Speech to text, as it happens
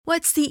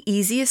What's the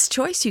easiest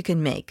choice you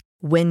can make?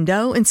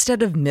 Window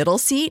instead of middle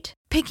seat?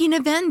 Picking a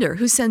vendor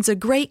who sends a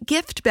great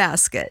gift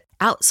basket?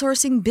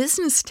 Outsourcing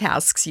business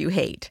tasks you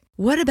hate?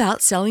 What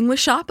about selling with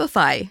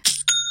Shopify?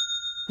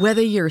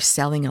 Whether you're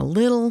selling a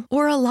little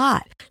or a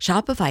lot,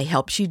 Shopify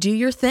helps you do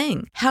your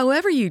thing,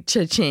 however you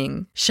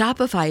cha-ching.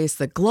 Shopify is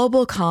the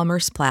global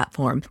commerce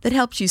platform that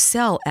helps you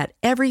sell at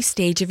every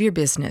stage of your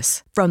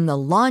business. From the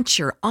launch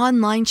your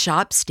online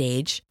shop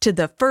stage to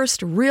the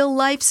first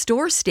real-life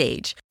store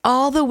stage,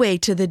 all the way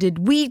to the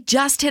did we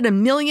just hit a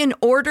million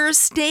orders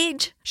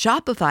stage.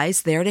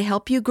 Shopify's there to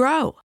help you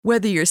grow.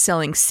 Whether you're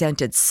selling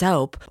scented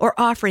soap or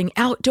offering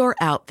outdoor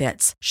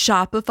outfits,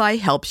 Shopify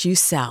helps you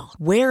sell.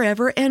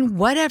 Wherever and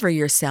whatever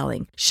you're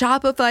selling,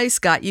 Shopify's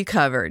got you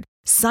covered.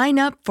 Sign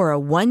up for a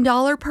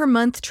 $1 per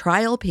month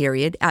trial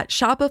period at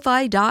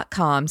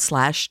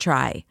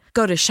shopify.com/try.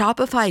 Go to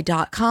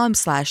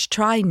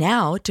shopify.com/try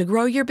now to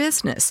grow your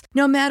business,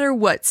 no matter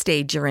what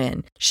stage you're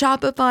in.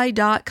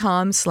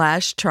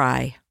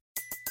 Shopify.com/try.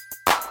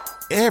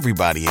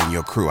 Everybody in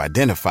your crew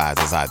identifies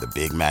as either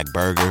Big Mac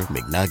Burger,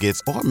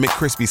 McNuggets, or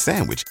McCrispy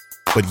Sandwich.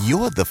 But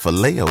you're the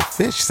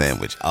Filet-O-Fish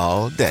Sandwich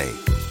all day.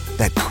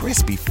 That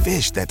crispy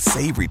fish, that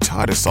savory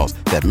tartar sauce,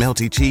 that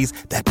melty cheese,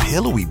 that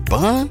pillowy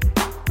bun.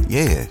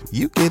 Yeah,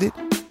 you get it.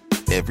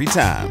 Every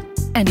time.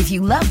 And if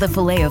you love the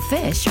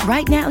Filet-O-Fish,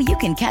 right now you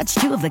can catch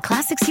two of the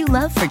classics you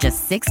love for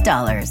just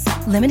 $6.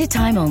 Limited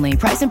time only.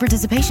 Price and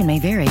participation may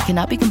vary.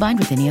 Cannot be combined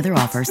with any other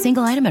offer.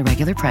 Single item at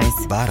regular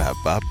price.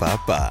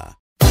 Ba-da-ba-ba-ba.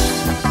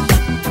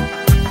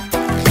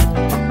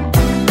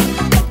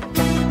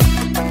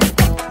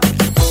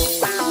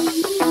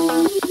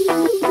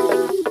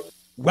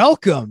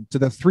 Welcome to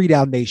the 3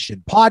 Down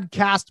Nation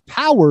podcast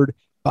powered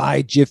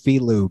by Jiffy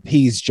Lube.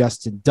 He's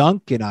Justin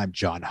Dunk and I'm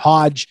John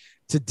Hodge.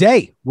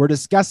 Today, we're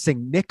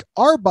discussing Nick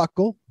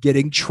Arbuckle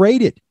getting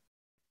traded.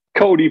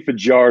 Cody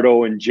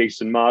Fajardo and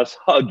Jason Moss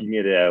hugging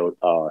it out.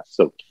 Oh,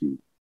 so cute.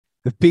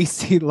 The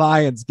BC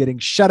Lions getting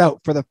shut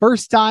out for the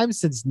first time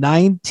since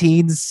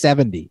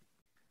 1970.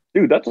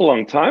 Dude, that's a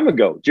long time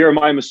ago.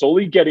 Jeremiah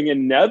Masoli getting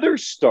another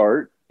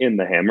start in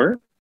the Hammer.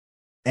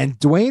 And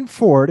Dwayne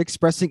Ford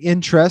expressing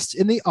interest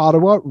in the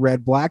Ottawa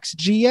Redblacks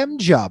GM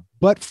job.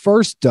 But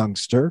first,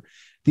 Dunkster,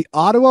 the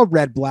Ottawa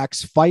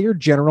Redblacks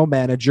fired general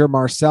manager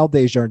Marcel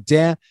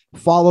Desjardins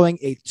following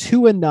a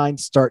 2-9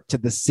 start to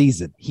the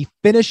season. He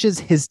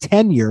finishes his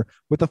tenure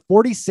with a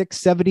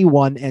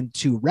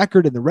 46-71-2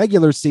 record in the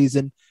regular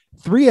season,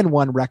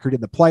 3-1 record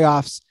in the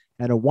playoffs,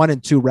 and a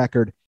 1-2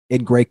 record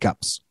in Grey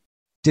Cups.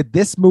 Did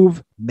this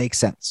move make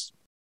sense?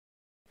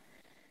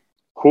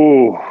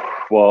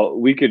 Well,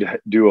 we could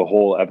do a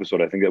whole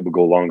episode. I think that would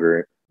go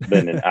longer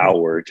than an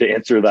hour to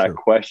answer that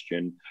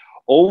question.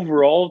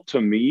 Overall, to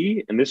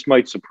me, and this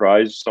might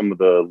surprise some of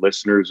the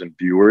listeners and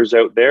viewers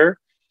out there,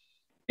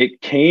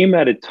 it came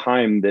at a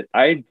time that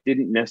I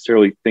didn't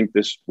necessarily think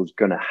this was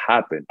going to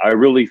happen. I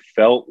really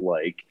felt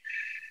like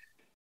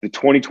the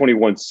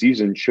 2021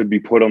 season should be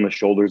put on the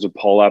shoulders of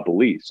Paul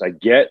LaPolice. I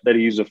get that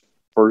he's a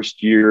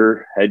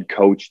first-year head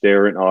coach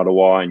there in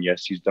Ottawa, and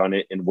yes, he's done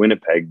it in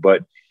Winnipeg,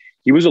 but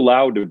he was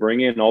allowed to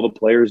bring in all the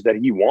players that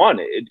he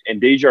wanted. And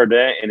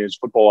Desjardins and his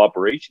football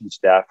operations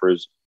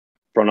staffers,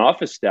 front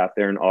office staff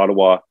there in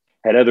Ottawa,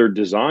 had other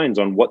designs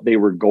on what they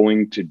were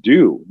going to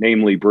do,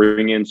 namely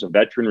bring in some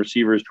veteran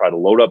receivers, try to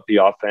load up the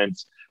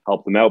offense,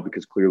 help them out,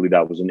 because clearly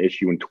that was an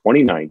issue in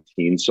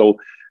 2019. So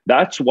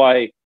that's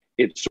why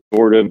it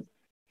sort of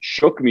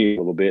shook me a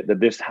little bit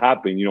that this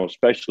happened,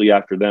 especially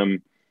after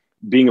them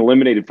being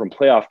eliminated from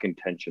playoff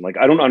contention. Like,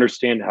 I don't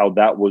understand how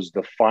that was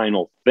the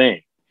final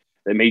thing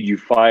that made you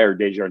fire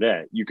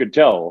Desjardins. You could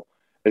tell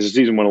as the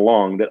season went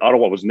along that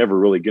Ottawa was never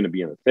really going to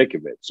be in the thick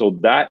of it. So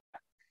that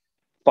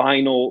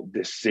final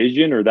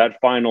decision or that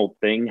final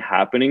thing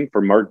happening for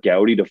Mark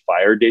Gowdy to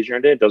fire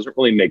Desjardins doesn't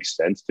really make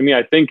sense to me.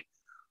 I think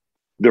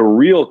the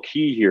real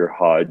key here,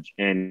 Hodge,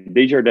 and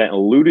Desjardins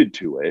alluded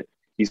to it,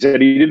 he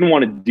said he didn't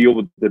want to deal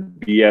with the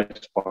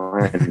BS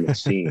behind the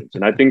scenes.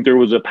 And I think there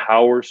was a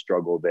power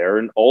struggle there.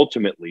 And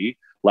ultimately,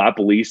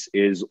 LaPolice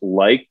is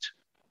liked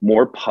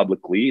more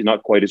publicly,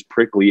 not quite as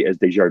prickly as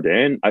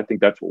Desjardins. I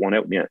think that's what won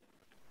out in the end.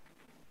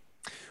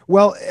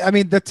 Well, I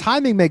mean, the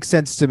timing makes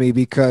sense to me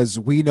because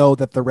we know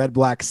that the Red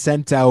Blacks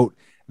sent out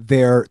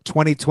their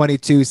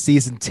 2022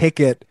 season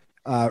ticket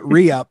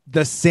re-up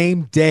the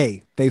same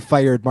day they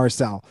fired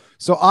Marcel.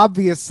 So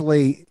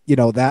obviously,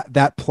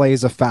 that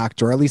plays a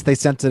factor. At least they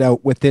sent it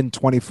out within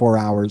 24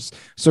 hours.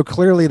 So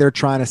clearly they're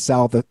trying to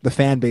sell the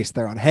fan base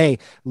there on, hey,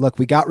 look,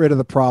 we got rid of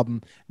the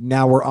problem.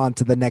 Now we're on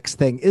to the next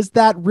thing. Is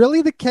that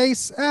really the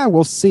case?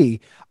 We'll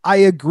see. I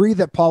agree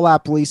that Paul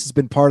LaPolice has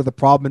been part of the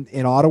problem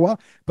in Ottawa,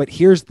 but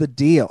here's the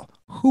deal.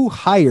 Who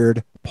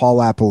hired Paul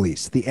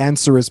LaPolice? The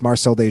answer is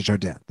Marcel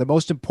Desjardins. The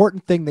most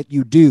important thing that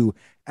you do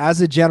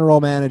as a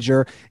general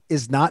manager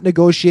is not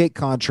negotiate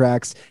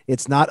contracts.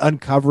 It's not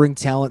uncovering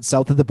talent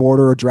south of the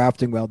border or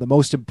drafting well. The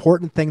most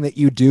important thing that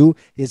you do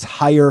is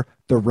hire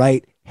the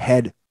right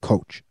head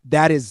coach.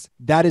 That is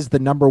the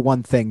number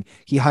one thing.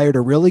 He hired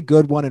a really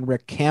good one in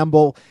Rick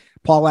Campbell.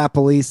 Paul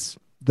LaPolice,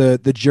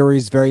 the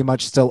jury's very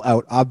much still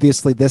out.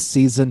 Obviously, this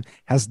season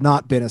has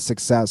not been a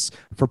success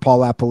for Paul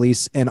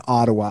LaPolice in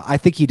Ottawa. I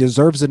think he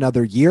deserves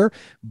another year,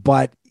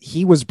 but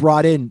he was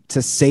brought in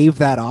to save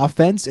that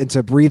offense and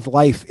to breathe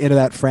life into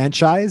that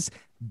franchise.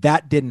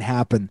 That didn't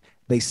happen.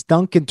 They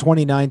stunk in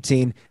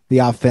 2019. The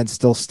offense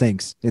still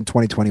stinks in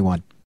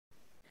 2021.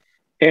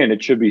 And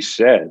it should be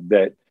said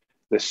that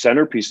the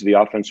centerpiece of the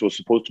offense was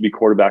supposed to be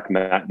quarterback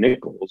Matt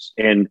Nichols.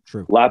 And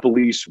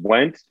LaPolice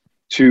went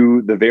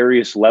to the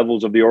various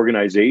levels of the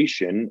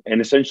organization and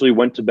essentially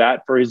went to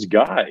bat for his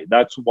guy.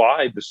 That's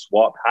why the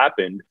swap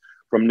happened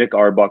from Nick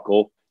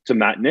Arbuckle to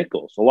Matt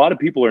Nichols. A lot of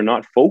people are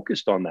not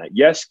focused on that.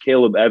 Yes,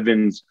 Caleb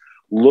Evans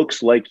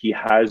looks like he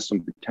has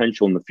some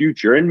potential in the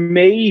future, and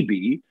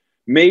maybe,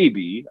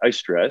 I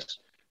stress,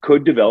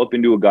 could develop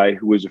into a guy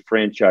who is a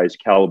franchise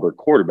caliber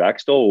quarterback.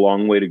 Still a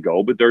long way to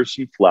go, but there's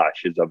some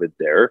flashes of it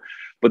there.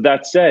 But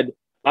that said,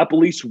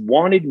 LaPolice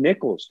wanted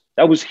Nichols.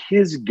 That was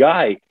his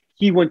guy.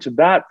 He went to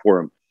bat for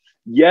him.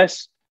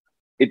 Yes,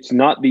 it's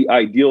not the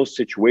ideal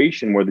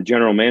situation where the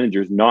general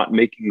manager is not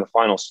making the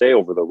final say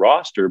over the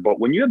roster. But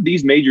when you have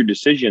these major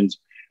decisions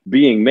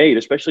being made,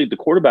 especially at the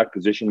quarterback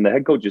position, and the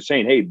head coach is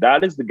saying, hey,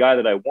 that is the guy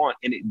that I want,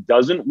 and it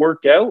doesn't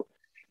work out,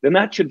 then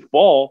that should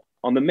fall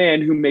on the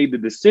man who made the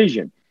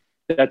decision.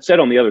 That said,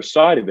 on the other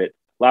side of it,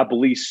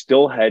 LaPolice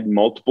still had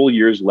multiple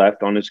years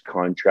left on his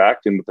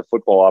contract, and with the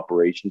football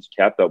operations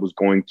cap, that was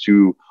going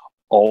to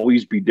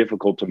always be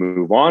difficult to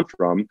move on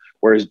from,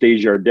 whereas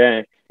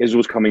Desjardins, his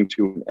was coming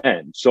to an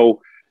end.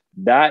 So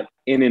that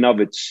in and of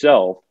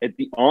itself, at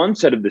the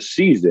onset of the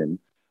season,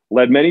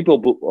 led many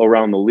people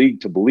around the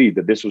league to believe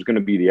that this was going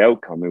to be the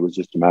outcome. It was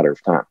just a matter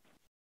of time.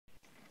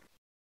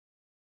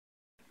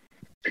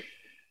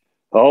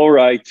 All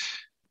right.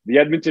 The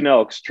Edmonton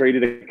Elks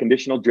traded a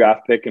conditional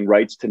draft pick and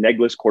rights to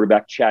Negless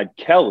quarterback Chad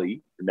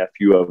Kelly, the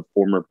nephew of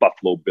former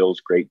Buffalo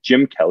Bills great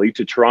Jim Kelly,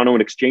 to Toronto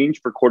in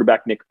exchange for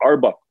quarterback Nick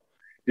Arbuckle.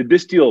 Did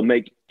this deal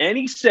make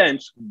any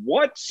sense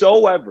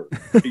whatsoever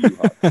to you,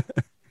 Huck?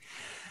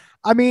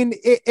 I mean,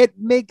 it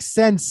makes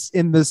sense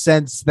in the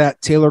sense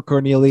that Taylor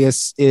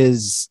Cornelius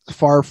is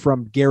far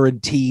from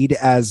guaranteed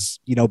as,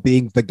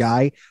 being the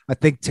guy. I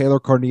think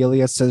Taylor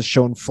Cornelius has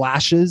shown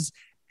flashes.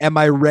 Am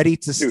I ready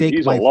to stake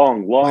he's a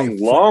long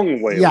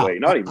way away,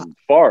 not even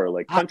far,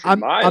 like country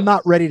miles. I'm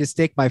not ready to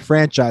stake my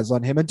franchise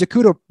on him. And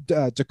Dakota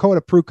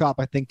Prukop,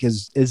 I think,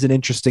 is an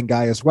interesting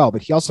guy as well,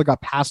 but he also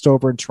got passed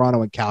over in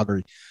Toronto and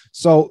Calgary.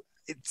 So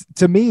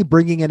to me,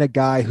 bringing in a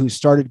guy who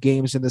started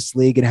games in this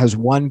league and has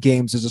won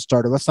games as a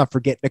starter, let's not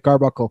forget Nick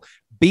Arbuckle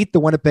beat the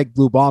Winnipeg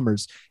Blue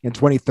Bombers in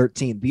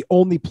 2013, the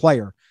only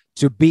player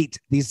to beat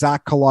the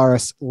Zach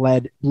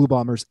Collaros-led Blue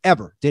Bombers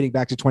ever, dating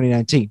back to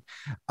 2019.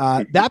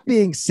 That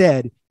being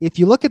said, if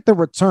you look at the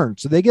return,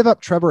 so they give up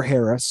Trevor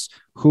Harris,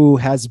 who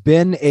has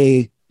been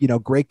a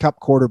Grey Cup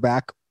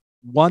quarterback,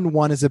 won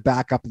one as a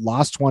backup,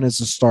 lost one as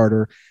a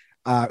starter,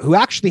 who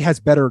actually has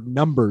better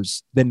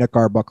numbers than Nick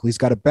Arbuckle. He's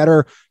got a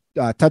better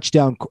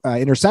touchdown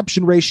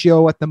interception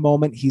ratio at the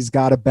moment. He's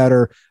got a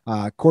better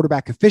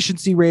quarterback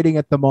efficiency rating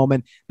at the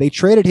moment. They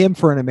traded him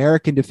for an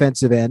American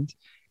defensive end,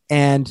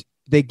 and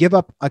they give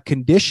up a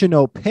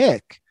conditional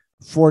pick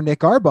for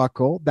Nick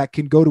Arbuckle that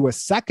can go to a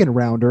second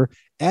rounder,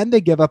 and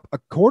they give up a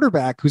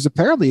quarterback who's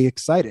apparently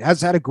excited,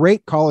 has had a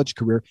great college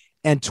career,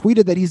 and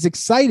tweeted that he's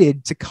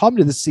excited to come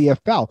to the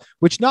CFL,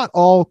 which not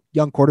all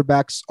young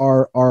quarterbacks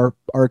are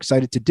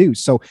excited to do.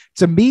 So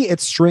to me,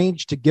 it's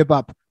strange to give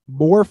up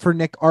more for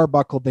Nick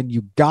Arbuckle than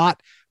you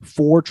got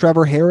for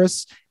Trevor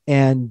Harris.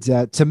 And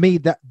to me,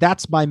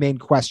 that's my main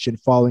question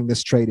following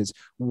this trade is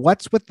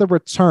what's with the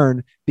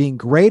return being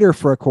greater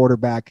for a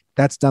quarterback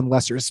that's done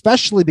lesser,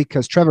 especially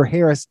because Trevor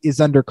Harris is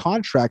under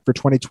contract for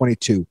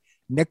 2022.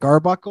 Nick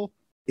Arbuckle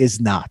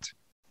is not.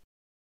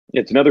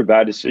 It's another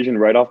bad decision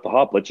right off the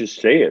hop. Let's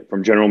just say it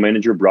from general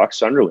manager Brock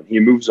Sunderland. He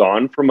moves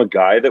on from a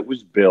guy that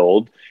was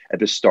billed at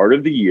the start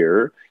of the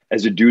year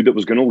as a dude that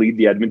was going to lead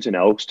the Edmonton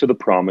Elks to the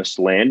promised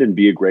land and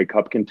be a Grey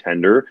Cup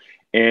contender.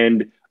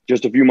 And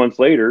just a few months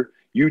later,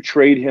 you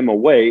trade him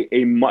away,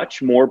 a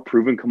much more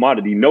proven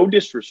commodity. No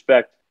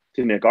disrespect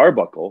to Nick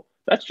Arbuckle.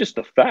 That's just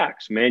the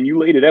facts, man. You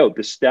laid it out,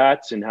 the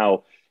stats and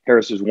how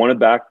Harris has won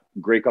a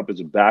Grey Cup as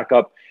a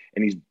backup,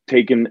 and he's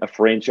taken a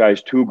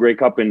franchise to a Grey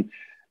Cup. And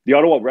the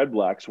Ottawa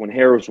Redblacks, when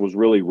Harris was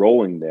really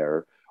rolling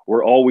there,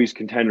 were always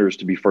contenders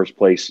to be first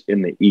place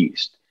in the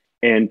East.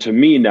 And to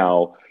me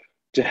now,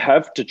 to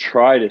have to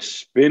try to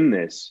spin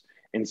this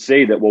and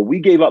say that, well, we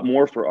gave up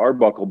more for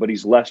Arbuckle, but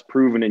he's less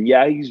proven. And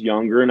yeah, he's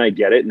younger, and I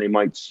get it. And they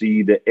might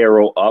see the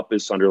arrow up,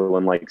 as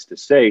Sunderland likes to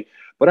say.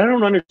 But I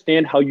don't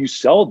understand how you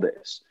sell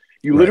this.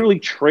 You literally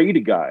trade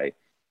a guy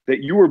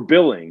that you were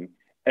billing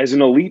as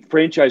an elite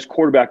franchise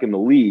quarterback in the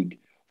league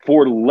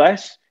for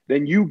less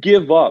than you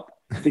give up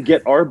to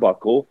get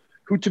Arbuckle,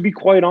 who, to be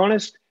quite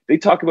honest, they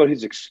talk about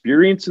his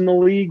experience in the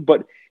league,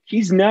 but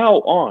he's now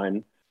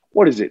on,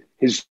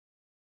 his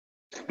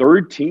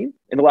third team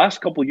in the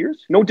last couple of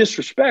years? No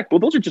disrespect. Well,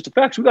 those are just the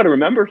facts. We got to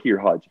remember here,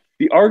 Hudge.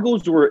 The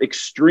Argos were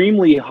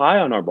extremely high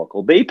on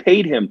Arbuckle. They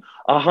paid him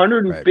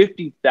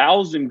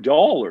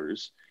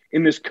 $150,000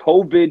 in this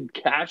COVID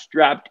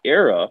cash-strapped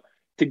era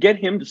to get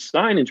him to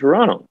sign in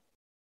Toronto.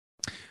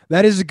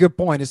 That is a good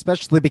point,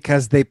 especially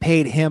because they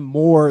paid him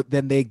more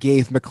than they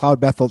gave McLeod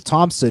Bethel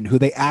Thompson, who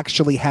they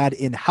actually had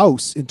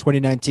in-house in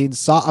 2019,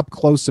 saw up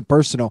close and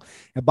personal.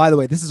 And by the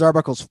way, this is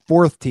Arbuckle's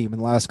fourth team in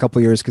the last couple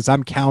of years because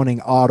I'm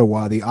counting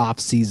Ottawa, the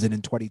off-season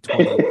in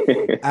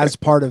 2020, as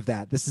part of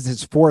that. This is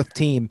his fourth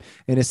team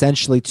in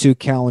essentially 2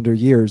 calendar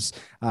years,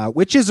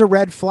 which is a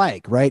red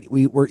flag, right?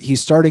 He's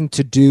starting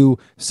to do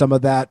some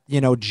of that,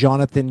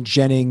 Jonathan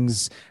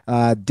Jennings,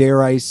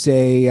 dare I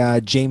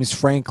say, James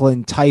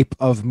Franklin type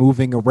of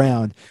moving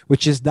around,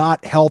 which is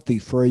not healthy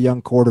for a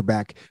young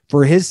quarterback.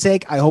 For his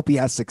sake, I hope he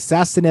has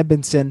success in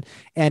Edmonton.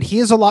 And he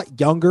is a lot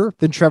younger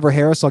than Trevor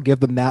Harris. I'll give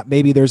them that.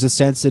 Maybe there's a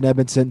sense in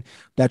Edmonton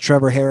that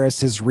Trevor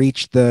Harris has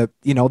reached the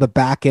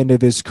back end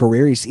of his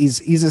career.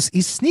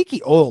 He's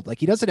sneaky old. Like,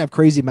 he doesn't have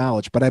crazy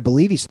mileage, but I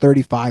believe he's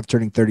 35,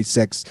 turning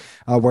 36,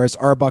 whereas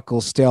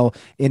Arbuckle's still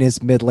in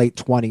his mid-late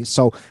 20s.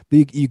 So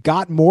you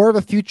got more of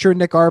a future in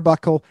Nick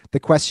Arbuckle. The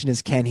question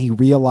is, can he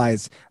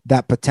realize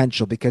that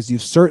potential? Because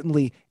you've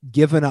certainly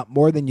given up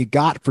more than you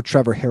got for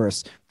Trevor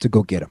Harris to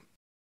go get him.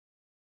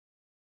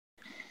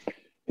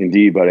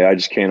 Indeed, buddy. I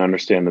just can't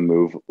understand the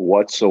move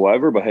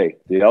whatsoever. But hey,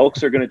 the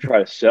Elks are going to try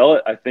to sell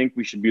it. I think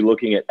we should be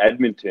looking at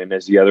Edmonton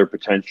as the other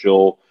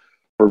potential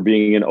for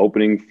being an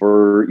opening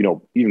for,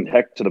 even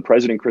heck to the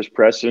president, Chris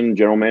Presson,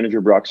 general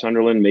manager Brock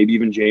Sunderland, maybe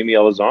even Jamie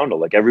Elizondo.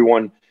 Like,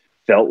 everyone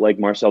felt like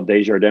Marcel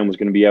Desjardins was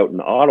going to be out in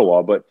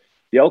Ottawa, but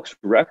the Elks'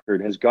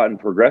 record has gotten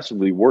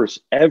progressively worse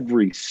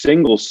every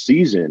single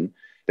season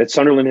that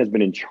Sunderland has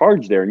been in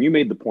charge there. And you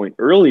made the point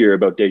earlier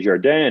about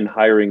Desjardins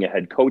hiring a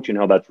head coach and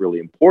how that's really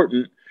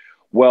important.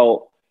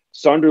 Well,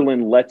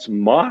 Sunderland lets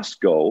Moss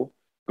go,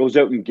 goes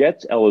out and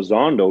gets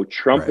Elizondo,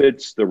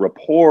 trumpets the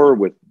rapport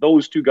with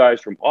those two guys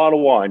from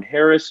Ottawa and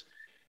Harris,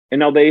 and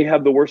now they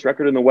have the worst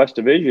record in the West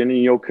Division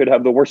and, could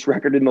have the worst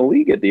record in the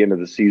league at the end of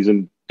the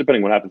season,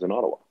 depending what happens in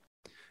Ottawa.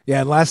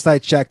 Yeah, and last I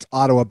checked,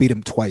 Ottawa beat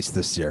him twice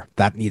this year.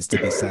 That needs to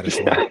be said as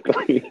well.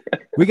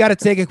 We got to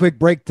take a quick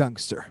break,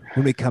 Dunkster.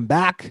 When we come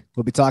back,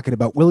 we'll be talking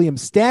about William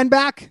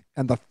Stanback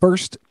and the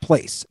first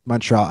place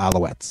Montreal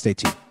Alouettes. Stay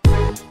tuned.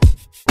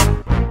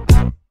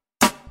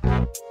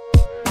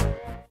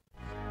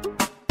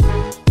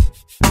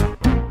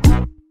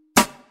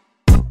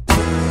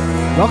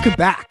 Welcome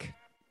back.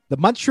 The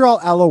Montreal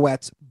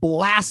Alouettes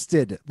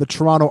blasted the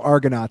Toronto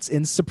Argonauts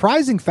in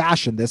surprising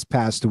fashion this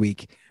past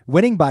week,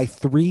 winning by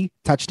 3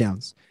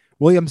 touchdowns.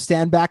 William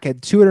Stanback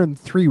had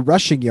 203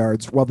 rushing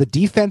yards, while the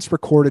defense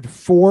recorded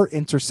 4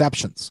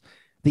 interceptions.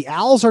 The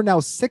Owls are now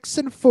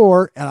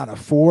 6-4 and on a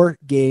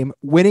 4-game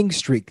winning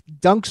streak.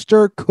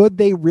 Dunkster, could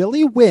they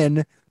really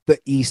win the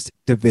East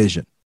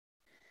Division?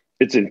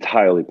 It's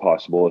entirely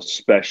possible,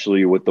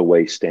 especially with the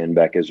way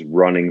Stanback is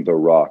running the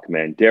rock,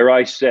 man. Dare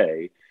I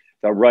say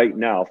that right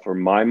now, for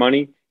my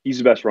money, he's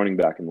the best running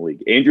back in the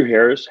league. Andrew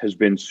Harris has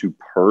been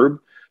superb,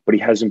 but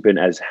he hasn't been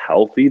as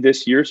healthy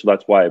this year, so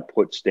that's why I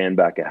put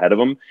Stanback ahead of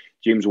him.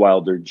 James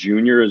Wilder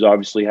Jr. is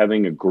obviously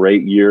having a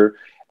great year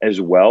as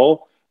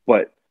well,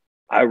 but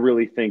I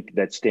really think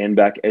that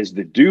Stanback as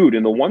the dude.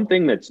 And the one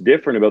thing that's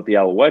different about the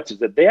Alouettes is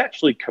that they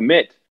actually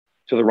commit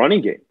to the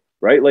running game,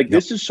 right? Like,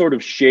 This is sort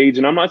of shades,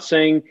 and I'm not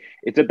saying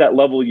it's at that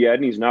level yet,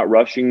 and he's not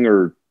rushing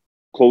or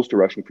close to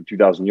rushing for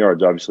 2,000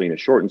 yards, obviously in a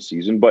shortened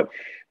season. But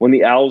when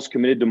the Owls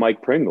committed to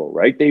Mike Pringle,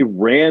 right, they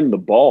ran the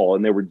ball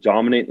and they were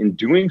dominant in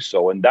doing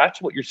so. And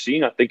that's what you're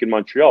seeing, I think, in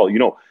Montreal.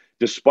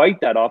 Despite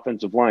that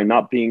offensive line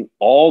not being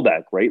all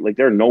that great, like,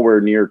 they're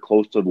nowhere near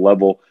close to the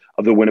level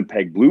of the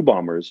Winnipeg Blue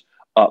Bombers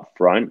up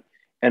front.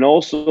 And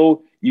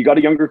also, you got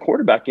a younger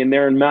quarterback in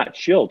there in Matt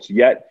Schultz,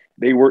 yet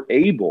they were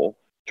able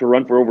to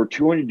run for over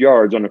 200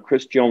 yards on a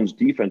Chris Jones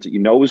defense that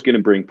is going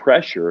to bring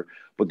pressure.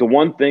 But the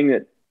one thing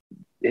that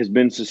has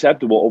been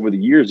susceptible over the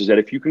years is that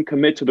if you can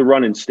commit to the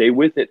run and stay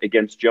with it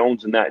against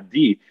Jones and that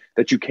D,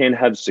 that you can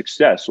have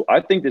success. So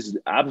I think this is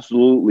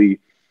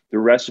absolutely the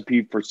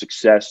recipe for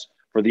success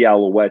for the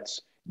Alouettes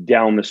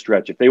down the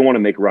stretch. If they want to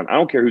make a run, I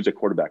don't care who's at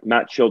quarterback,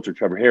 Matt Schultz or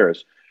Trevor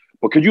Harris,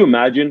 but could you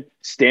imagine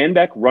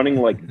Stanback running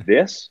like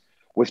this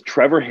with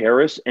Trevor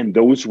Harris and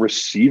those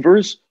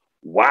receivers?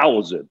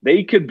 Wowza.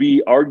 They could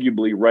be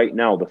arguably right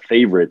now the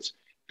favorites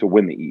to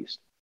win the East.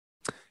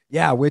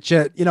 Yeah, which,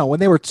 when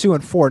they were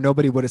 2-4,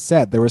 nobody would have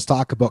said. There was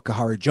talk about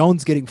Kahari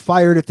Jones getting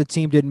fired if the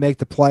team didn't make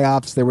the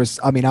playoffs. There was,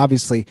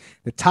 obviously,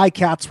 the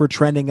Ticats were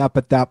trending up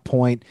at that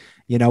point.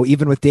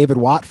 Even with David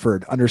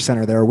Watford under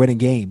center, they were winning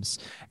games.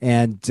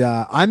 And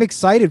I'm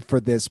excited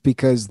for this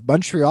because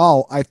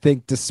Montreal, I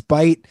think,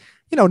 despite,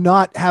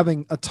 not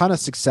having a ton of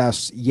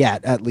success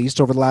yet, at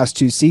least over the last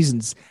 2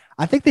 seasons,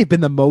 I think they've been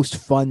the most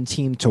fun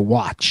team to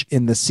watch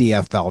in the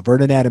CFL.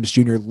 Vernon Adams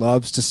Jr.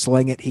 loves to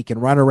sling it. He can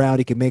run around.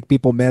 He can make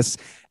people miss.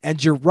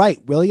 And you're right.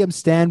 William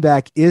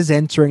Stanback is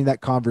entering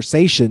that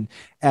conversation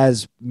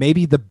as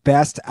maybe the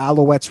best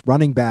Alouettes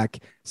running back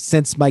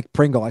since Mike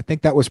Pringle. I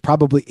think that was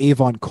probably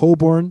Avon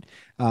Coburn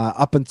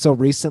up until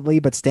recently,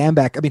 but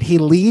Stanback, I mean, he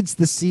leads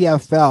the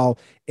CFL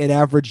in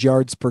average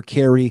yards per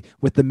carry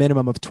with the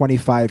minimum of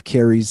 25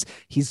 carries.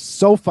 He's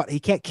so fun. He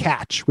can't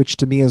catch, which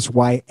to me is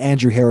why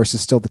Andrew Harris is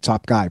still the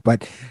top guy.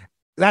 But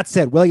that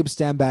said, William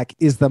Stanback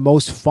is the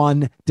most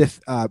fun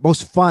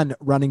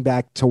running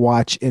back to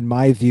watch, in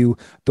my view.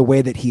 The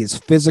way that he is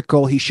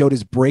physical, he showed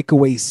his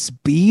breakaway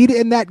speed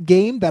in that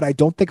game that I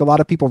don't think a lot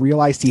of people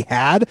realized he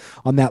had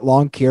on that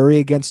long carry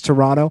against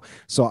Toronto.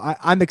 So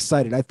I'm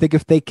excited. I think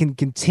if they can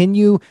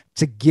continue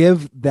to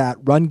give that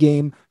run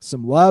game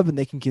some love and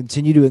they can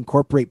continue to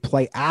incorporate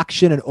play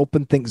action and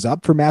open things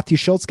up for Matthew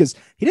Schultz, because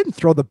he didn't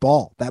throw the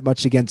ball that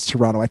much against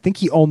Toronto. I think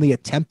he only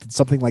attempted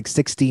something like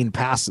 16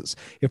 passes.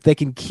 If they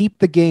can keep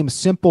the game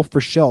simple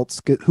for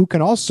Schultz, who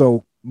can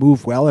also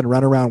move well and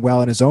run around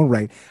well in his own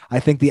right, I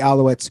think the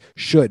Alouettes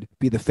should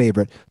be the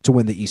favorite to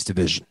win the East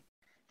Division.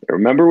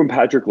 Remember when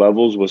Patrick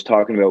Levels was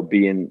talking about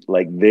being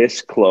like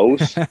this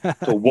close to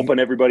whooping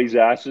everybody's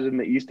asses in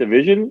the East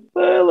Division?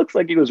 It looks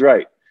like he was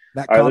right.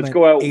 That All right, let's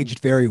go out. Aged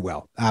very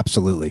well.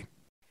 Absolutely.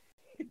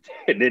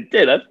 It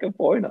did. That's a good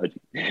point,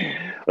 Haji.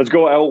 Let's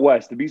go out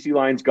west. The BC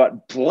Lions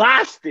got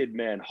blasted,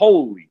 man.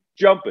 Holy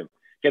jumping.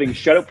 Getting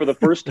shut out for the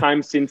first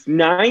time since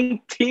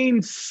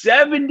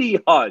 1970,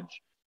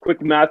 Hodge.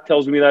 Quick math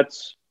tells me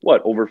that's,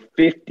 what, over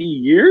 50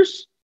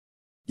 years?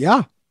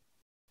 Yeah.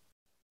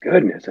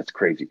 Goodness, that's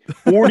crazy.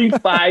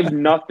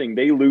 45-0,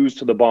 they lose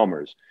to the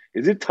Bombers.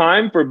 Is it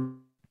time for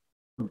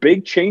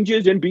big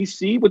changes in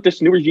BC with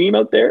this new regime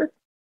out there?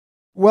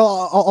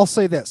 Well, I'll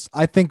say this.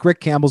 I think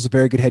Rick Campbell's a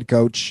very good head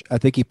coach. I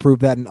think he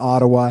proved that in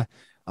Ottawa.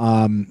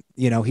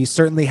 He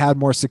certainly had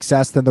more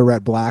success than the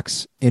Red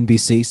Blacks in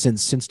BC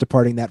since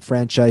departing that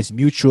franchise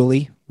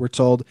mutually, we're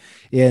told,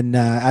 in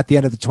at the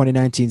end of the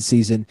 2019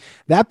 season.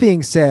 That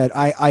being said,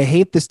 I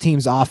hate this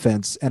team's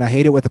offense, and I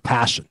hate it with a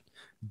passion.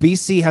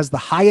 BC has the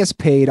highest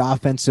paid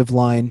offensive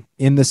line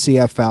in the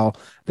CFL.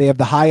 They have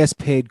the highest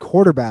paid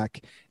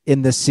quarterback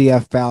in the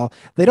CFL.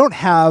 They don't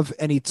have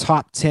any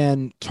top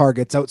 10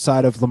 targets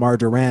outside of Lamar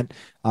Durant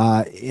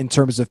in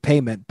terms of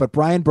payment, but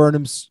Brian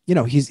Burnham's,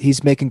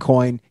 he's making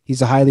coin.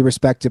 He's a highly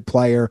respected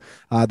player.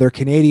 They're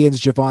Canadians,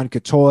 Javon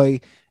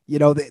Catoy,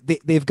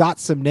 they've got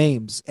some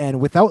names, and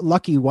without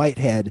Lucky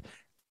Whitehead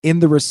in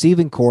the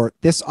receiving corps,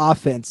 this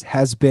offense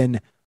has been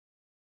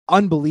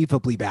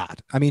unbelievably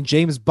bad. I mean,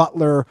 James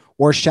Butler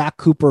or Shaq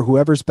Cooper,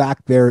 whoever's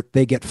back there,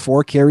 they get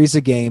 4 carries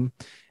a game.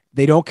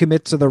 They don't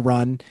commit to the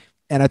run.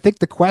 And I think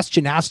the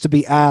question has to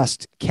be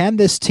asked, can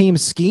this team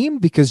scheme?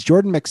 Because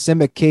Jordan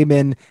McSimic came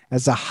in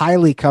as a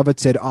highly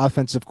coveted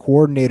offensive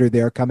coordinator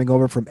there, coming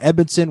over from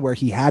Edmonton, where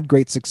he had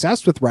great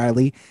success with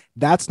Riley.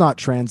 That's not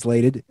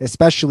translated,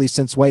 especially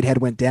since Whitehead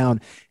went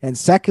down. And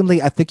secondly,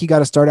 I think you got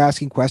to start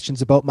asking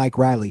questions about Mike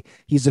Riley.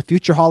 He's a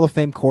future Hall of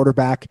Fame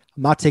quarterback.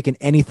 I'm not taking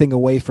anything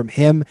away from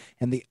him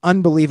and the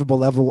unbelievable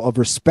level of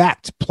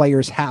respect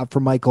players have for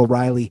Michael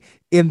Riley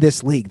in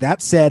this league.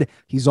 That said,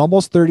 he's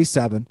almost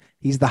 37.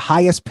 He's the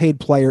highest paid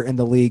player in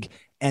the league,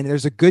 and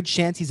there's a good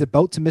chance he's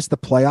about to miss the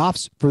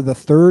playoffs for the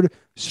 3rd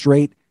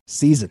straight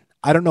season.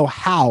 I don't know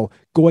how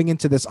going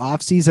into this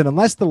offseason,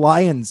 unless the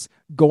Lions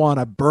go on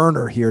a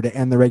burner here to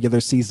end the regular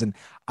season,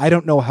 I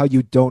don't know how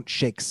you don't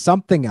shake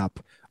something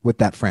up with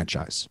that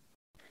franchise.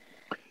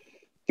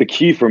 The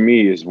key for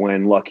me is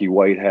when Lucky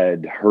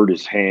Whitehead hurt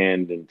his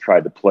hand and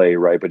tried to play,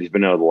 right? But he's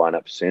been out of the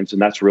lineup since,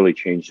 and that's really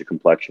changed the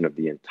complexion of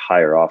the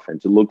entire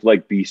offense. It looked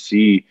like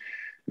BC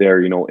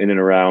there, in and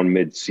around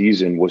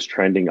mid-season was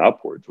trending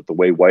upwards with the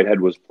way Whitehead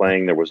was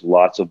playing. There was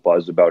lots of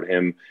buzz about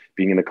him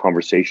being in the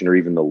conversation or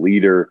even the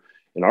leader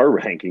in our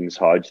rankings,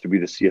 Hodge, to be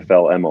the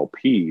CFL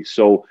MOP.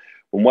 So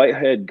when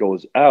Whitehead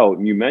goes out,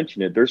 and you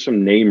mentioned it, there's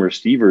some name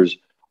receivers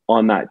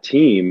on that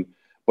team,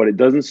 but it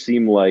doesn't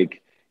seem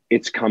like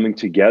it's coming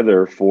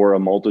together for a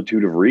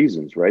multitude of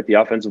reasons, right? The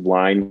offensive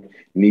line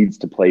needs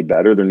to play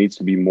better. There needs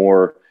to be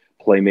more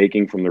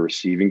playmaking from the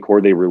receiving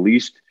core. They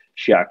released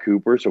Shaq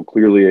Cooper, so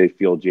clearly they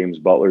feel James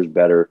Butler's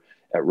better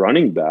at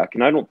running back.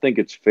 And I don't think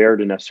it's fair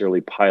to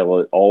necessarily pile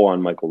it all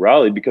on Michael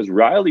Riley, because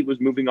Riley was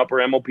moving up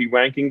our MOP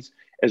rankings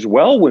as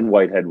well when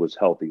Whitehead was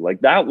healthy.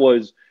 Like, that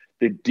was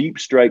the deep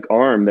strike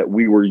arm that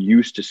we were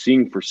used to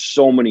seeing for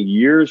so many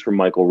years from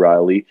Michael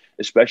Riley,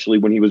 especially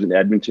when he was in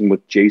Edmonton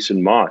with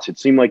Jason Moss. It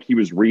seemed like he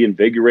was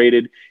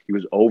reinvigorated. He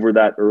was over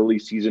that early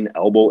season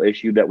elbow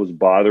issue that was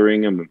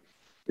bothering him,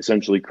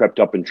 essentially crept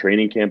up in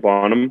training camp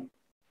on him.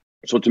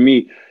 So to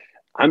me,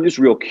 I'm just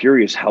real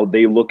curious how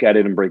they look at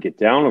it and break it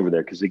down over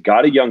there, because they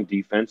got a young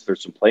defense.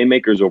 There's some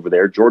playmakers over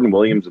there. Jordan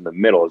Williams in the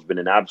middle has been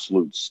an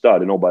absolute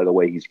stud. And oh, by the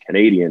way, he's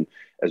Canadian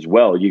as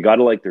well. You got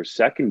to like their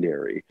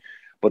secondary.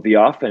 But the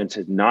offense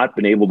has not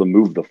been able to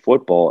move the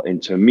football.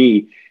 And to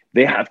me,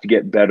 they have to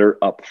get better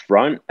up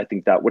front. I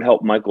think that would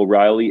help Michael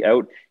Riley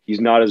out. He's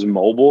not as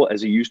mobile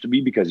as he used to be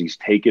because he's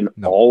taken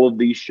all of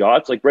these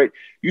shots. Like, right,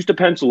 used to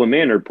pencil him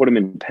in or put him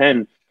in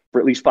pen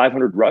for at least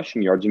 500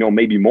 rushing yards,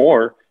 maybe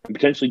more, and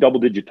potentially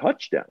double-digit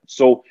touchdowns.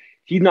 So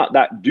he's not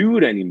that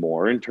dude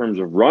anymore in terms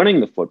of running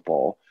the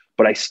football,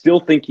 but I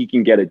still think he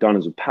can get it done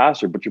as a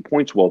passer. But your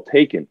point's well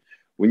taken.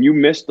 When you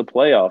miss the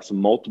playoffs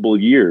multiple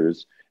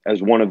years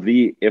as one of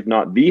the, if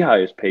not the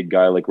highest paid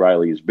guy like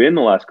Riley has been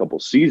the last couple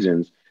of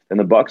seasons, then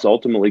the Bucs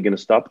ultimately going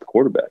to stop the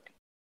quarterback.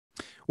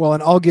 Well,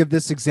 and I'll give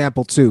this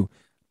example too.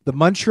 The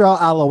Montreal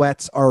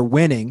Alouettes are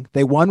winning.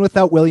 They won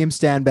without William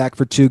Stanback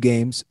for 2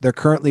 games. They're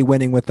currently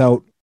winning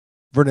without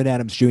Vernon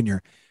Adams Jr.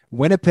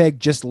 Winnipeg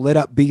just lit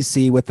up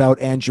BC without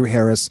Andrew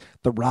Harris.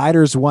 The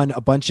Riders won a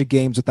bunch of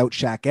games without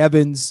Shaq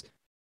Evans.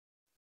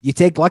 You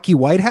take Lucky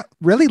Whitehead.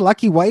 Really,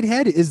 Lucky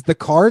Whitehead is the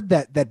card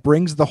that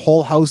brings the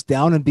whole house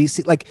down in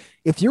BC. Like,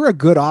 if you're a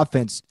good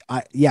offense,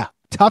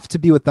 tough to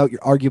be without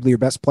arguably your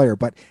best player,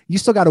 but you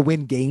still got to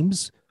win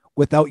games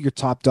without your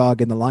top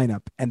dog in the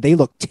lineup. And they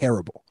look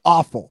terrible,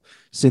 awful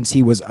since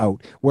he was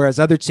out. Whereas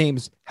other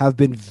teams have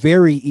been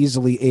very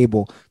easily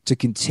able to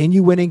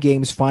continue winning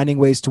games, finding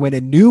ways to win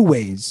in new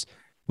ways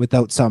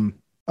without some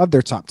of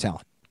their top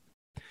talent.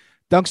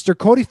 Dunkster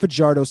Cody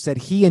Fajardo said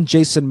he and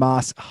Jason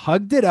Maas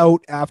hugged it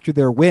out after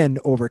their win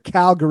over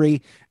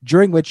Calgary,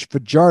 during which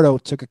Fajardo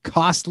took a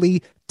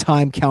costly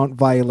time count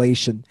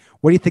violation.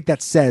 What do you think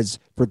that says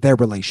for their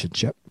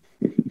relationship?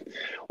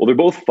 Well, they're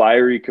both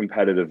fiery,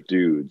 competitive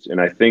dudes. And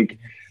I think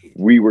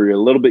we were a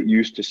little bit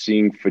used to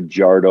seeing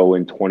Fajardo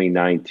in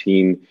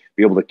 2019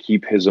 be able to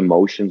keep his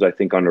emotions, I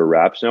think, under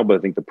wraps now. But I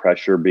think the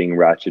pressure being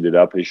ratcheted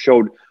up has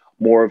showed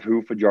more of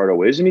who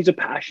Fajardo is. And he's a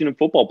passionate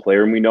football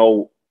player. And we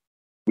know,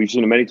 we've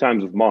seen it many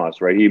times with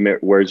Moss, right? He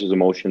wears his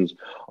emotions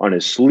on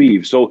his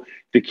sleeve. So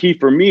the key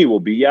for me will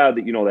be, that,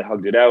 they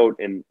hugged it out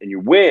and you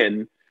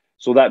win.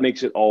 So that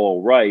makes it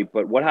all right.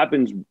 But what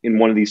happens in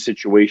one of these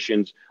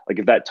situations, like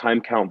if that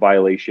time count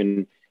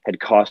violation had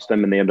cost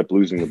them and they end up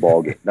losing the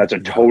ball game? That's a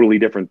totally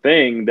different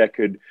thing that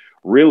could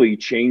really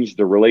change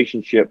the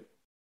relationship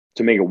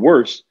to make it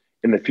worse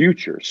in the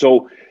future.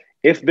 So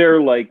if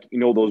they're like,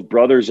 those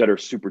brothers that are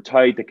super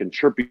tight, that can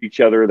chirp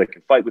each other, that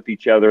can fight with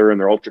each other, and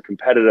they're ultra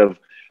competitive,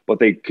 but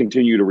they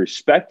continue to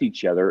respect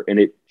each other and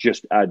it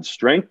just adds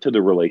strength to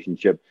the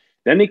relationship,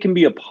 then it can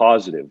be a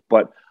positive.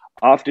 But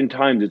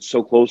oftentimes it's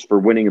so close for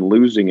winning and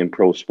losing in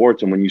pro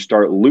sports. And when you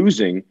start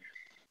losing,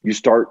 you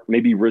start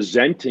maybe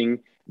resenting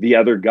the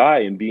other guy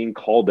and being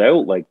called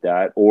out like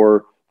that,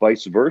 or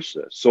vice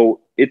versa.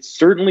 So it's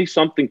certainly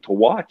something to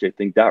watch, I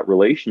think, that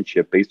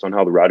relationship based on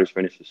how the Riders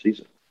finish the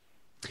season.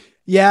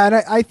 Yeah, and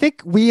I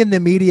think we in the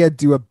media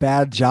do a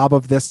bad job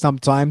of this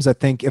sometimes. I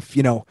think if,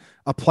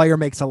 a player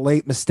makes a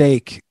late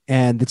mistake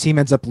and the team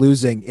ends up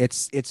losing,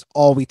 it's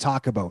all we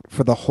talk about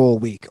for the whole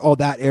week. Oh,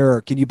 that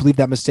error. Can you believe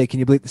that mistake? Can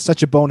you believe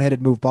such a boneheaded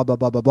move? Blah, blah,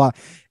 blah, blah, blah.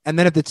 And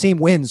then if the team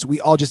wins, we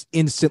all just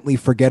instantly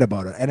forget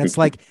about it. And it's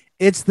like,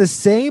 it's the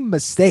same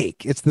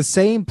mistake. It's the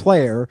same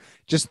player,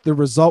 just the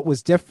result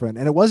was different.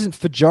 And it wasn't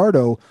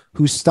Fajardo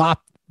who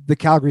stopped the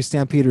Calgary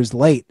Stampeders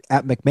late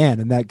at McMahon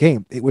in that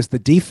game. It was the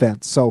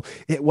defense. So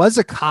it was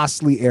a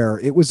costly error.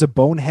 It was a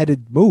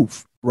boneheaded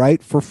move,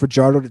 right, for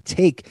Fajardo to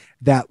take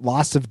that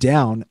loss of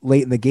down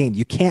late in the game.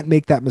 You can't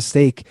make that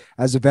mistake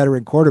as a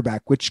veteran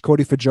quarterback, which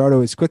Cody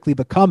Fajardo is quickly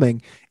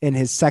becoming in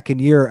his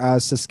second year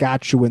as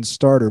Saskatchewan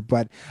starter.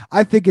 But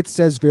I think it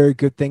says very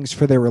good things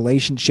for their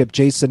relationship.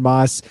 Jason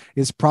Maas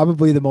is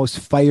probably the most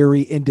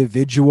fiery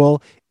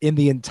individual in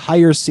the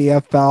entire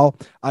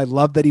CFL. I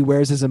love that he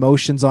wears his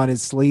emotions on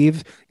his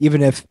sleeve,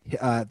 even if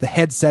the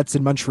headsets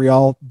in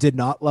Montreal did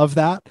not love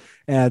that.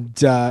 And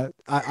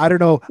I don't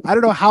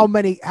know how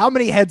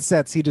many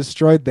headsets he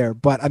destroyed there,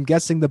 but I'm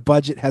guessing the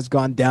budget has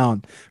gone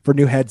down for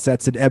new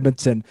headsets in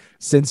Edmonton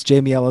since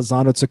Jamie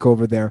Elizondo took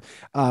over there.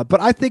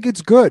 But I think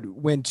it's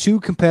good when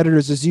two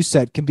competitors, as you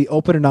said, can be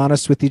open and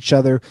honest with each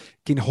other,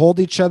 can hold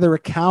each other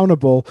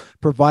accountable,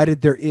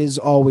 provided there is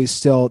always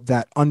still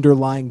that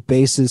underlying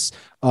basis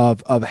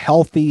of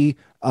healthy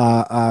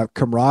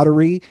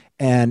camaraderie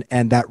and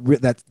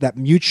that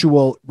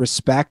mutual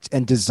respect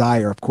and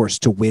desire, of course,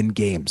 to win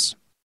games.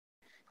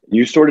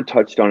 You sort of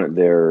touched on it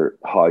there,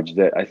 Hodge,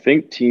 that I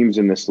think teams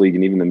in this league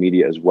and even the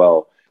media as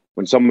well,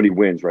 when somebody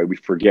wins, right, we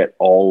forget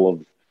all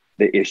of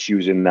the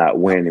issues in that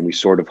win and we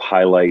sort of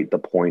highlight the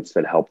points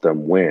that help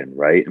them win,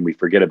 right? And we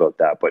forget about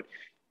that. But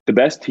the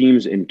best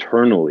teams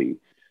internally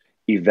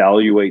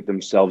evaluate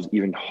themselves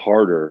even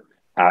harder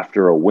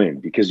after a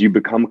win because you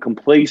become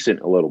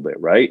complacent a little bit,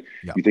 right?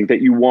 Yeah. You think that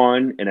you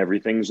won and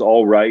everything's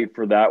all right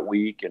for that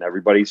week and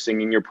everybody's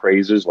singing your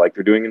praises like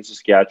they're doing in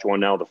Saskatchewan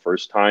now, the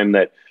first time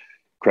that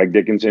Craig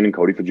Dickinson and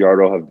Cody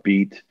Fajardo have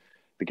beat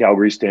the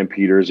Calgary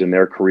Stampeders in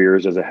their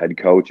careers as a head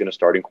coach and a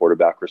starting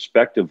quarterback,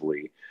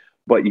 respectively.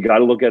 But you got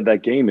to look at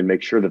that game and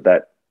make sure that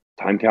that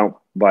time count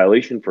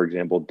violation, for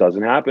example,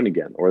 doesn't happen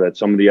again, or that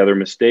some of the other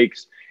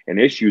mistakes and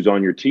issues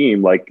on your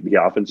team, like the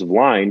offensive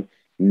line,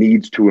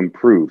 needs to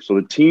improve. So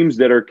the teams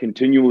that are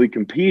continually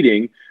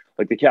competing,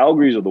 like the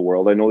Calgarys of the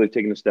world, I know they've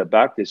taken a step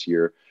back this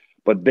year,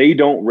 but they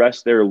don't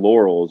rest their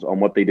laurels on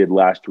what they did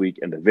last week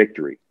and the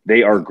victory.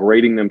 They are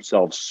grading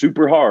themselves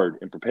super hard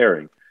and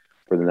preparing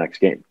for the next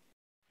game.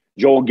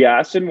 Joel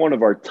Gasson, one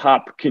of our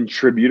top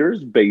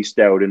contributors based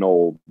out in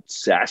old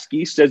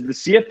Sasky, says the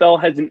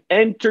CFL has an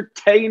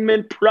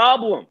entertainment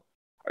problem.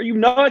 Are you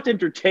not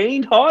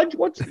entertained, Hodge?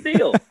 What's the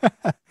deal?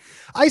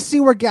 I see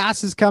where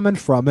Gas is coming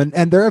from. And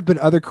there have been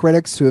other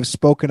critics who have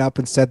spoken up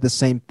and said the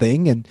same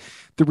thing. And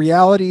the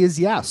reality is,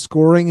 yeah,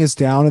 scoring is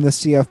down in the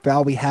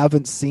CFL. We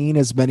haven't seen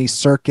as many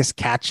circus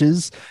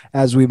catches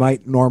as we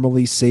might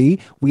normally see.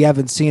 We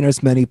haven't seen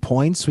as many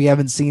points. We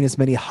haven't seen as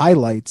many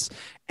highlights.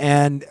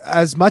 And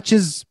as much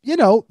as,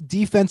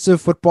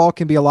 defensive football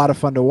can be a lot of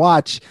fun to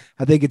watch,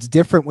 I think it's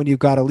different when you've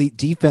got elite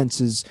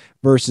defenses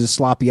versus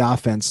sloppy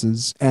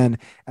offenses. And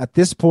at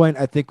this point,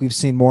 I think we've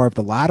seen more of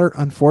the latter,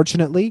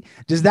 unfortunately.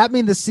 Does that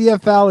mean the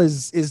CFL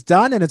is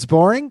done and it's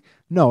boring?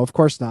 No, of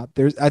course not.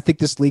 I think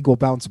this league will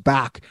bounce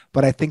back,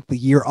 but I think the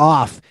year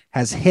off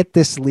has hit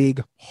this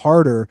league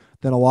harder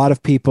than a lot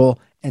of people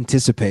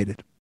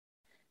anticipated.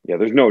 Yeah,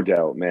 there's no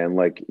doubt, man.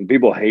 Like,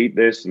 people hate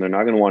this and they're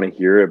not going to want to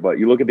hear it, but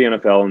you look at the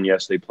NFL and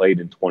yes, they played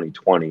in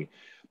 2020,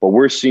 but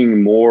we're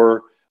seeing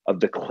more of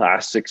the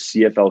classic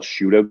CFL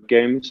shootout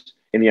games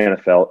in the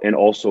NFL and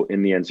also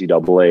in the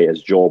NCAA,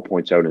 as Joel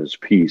points out in his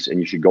piece,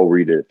 and you should go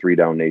read it at 3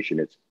 Down Nation.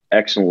 It's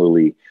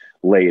excellently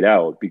laid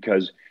out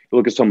because you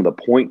look at some of the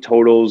point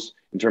totals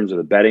in terms of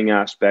the betting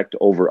aspect,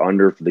 over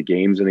under for the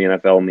games in the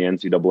NFL and the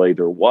NCAA,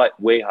 they're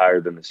way higher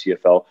than the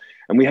CFL.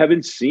 And we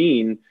haven't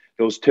seen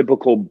those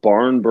typical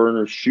barn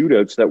burner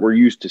shootouts that we're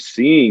used to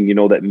seeing,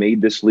 that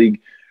made this league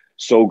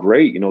so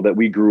great, that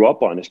we grew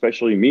up on,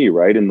 especially me,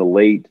 right? In the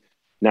late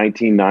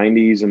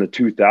 1990s and the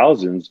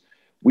 2000s,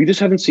 we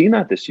just haven't seen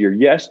that this year.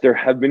 Yes, there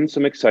have been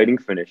some exciting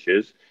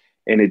finishes,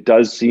 and it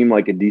does seem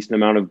like a decent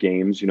amount of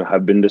games,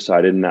 have been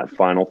decided in that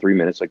final 3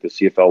 minutes, like the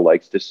CFL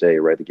likes to say,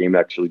 right? The game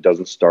actually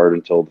doesn't start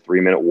until the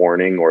 3-minute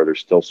warning, or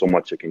there's still so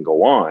much that can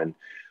go on.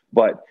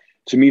 But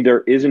to me,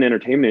 there is an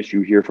entertainment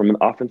issue here from an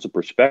offensive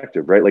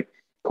perspective, right? Like,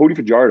 Cody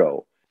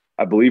Fajardo,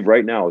 I believe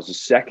right now, is the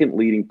second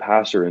leading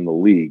passer in the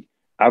league,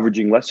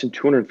 averaging less than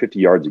 250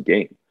 yards a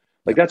game.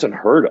 Like, that's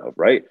unheard of,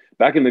 right?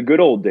 Back in the good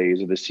old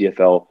days of the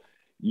CFL,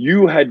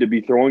 you had to be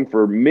throwing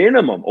for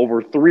minimum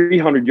over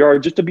 300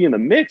 yards just to be in the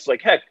mix.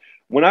 Like, heck,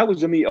 when I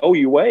was in the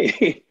OUA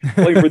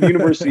playing for the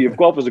University of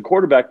Guelph as a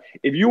quarterback,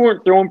 if you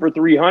weren't throwing for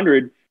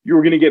 300, you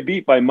were going to get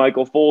beat by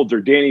Michael Folds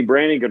or Danny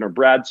Brannigan or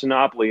Brad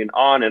Sinopoli, and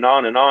on and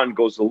on and on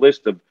goes the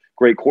list of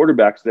great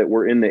quarterbacks that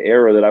were in the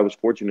era that I was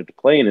fortunate to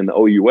play in the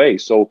OUA.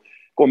 So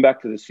going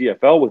back to the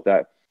CFL with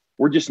that,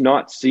 we're just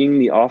not seeing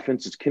the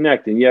offenses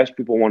connect. And yes,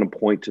 people want to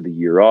point to the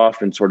year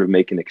off and sort of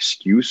make an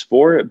excuse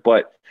for it.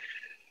 But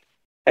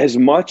as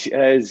much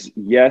as,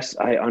 yes,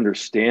 I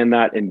understand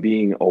that, and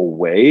being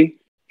away,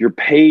 you're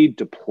paid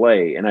to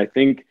play. And I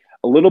think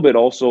a little bit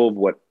also of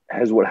what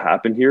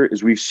happened here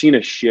is we've seen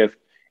a shift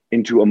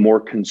into a more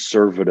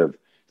conservative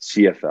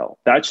CFL.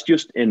 That's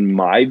just in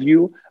my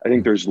view. I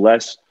think there's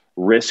less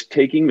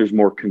risk-taking, there's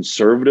more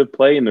conservative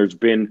play, and there's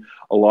been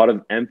a lot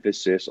of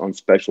emphasis on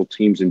special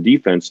teams and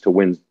defense to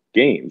win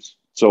games.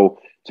 So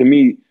to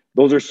me,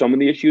 those are some of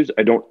the issues.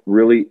 I don't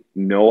really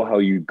know how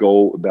you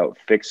go about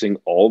fixing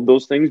all of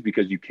those things,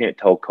 because you can't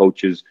tell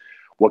coaches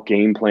what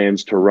game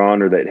plans to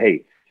run, or that,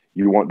 hey,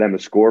 you want them to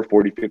score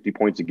 40, 50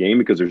 points a game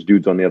because there's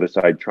dudes on the other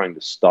side trying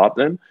to stop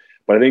them.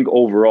 But I think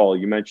overall,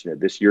 you mentioned it,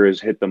 this year has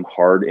hit them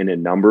hard in a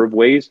number of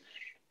ways.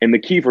 And the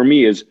key for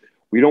me is,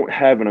 we don't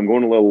have, and I'm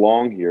going a little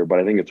long here, but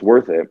I think it's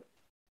worth it.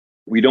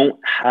 We don't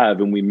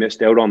have, and we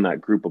missed out on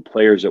that group of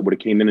players that would have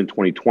came in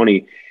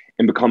 2020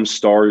 and become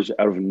stars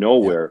out of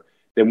nowhere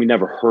that we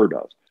never heard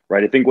of,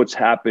 right? I think what's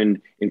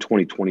happened in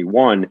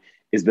 2021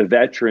 is the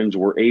veterans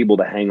were able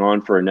to hang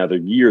on for another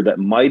year that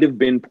might have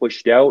been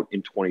pushed out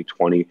in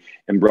 2020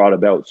 and brought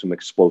about some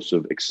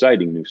explosive,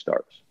 exciting new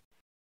stars.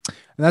 And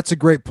that's a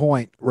great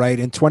point, right?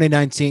 In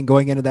 2019,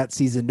 going into that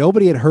season,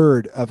 nobody had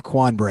heard of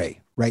Quan Bray.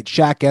 Right,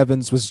 Shaq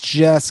Evans was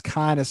just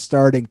kind of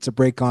starting to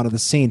break onto the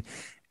scene.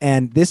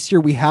 And this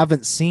year we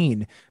haven't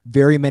seen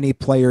very many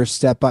players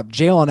step up.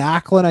 Jalen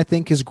Acklin, I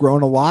think, has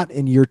grown a lot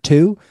in year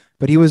 2,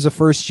 but he was a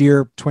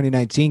first-year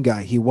 2019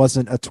 guy. He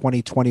wasn't a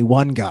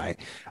 2021 guy.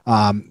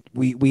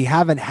 We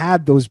haven't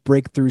had those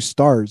breakthrough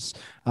stars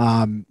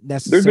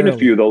necessarily. There's been a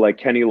few, though, like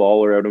Kenny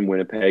Lawler out in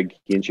Winnipeg,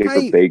 Ian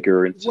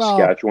Schaefer-Baker in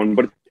Saskatchewan,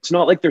 but it's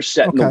not like they're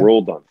setting the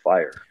world on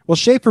fire. Well,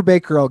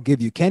 Schaefer-Baker, I'll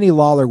give you. Kenny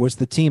Lawler was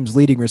the team's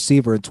leading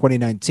receiver in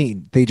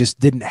 2019. They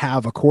just didn't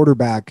have a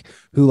quarterback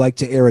who liked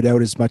to air it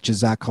out as much as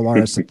Zach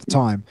Collaros at the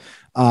time.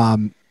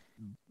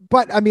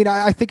 But, I mean,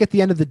 I think at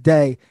the end of the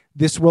day,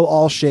 this will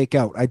all shake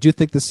out. I do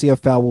think the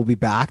CFL will be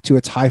back to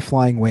its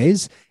high-flying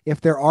ways.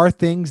 If there are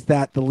things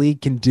that the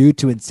league can do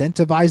to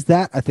incentivize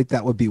that, I think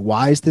that would be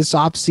wise this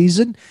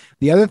offseason.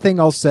 The other thing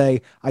I'll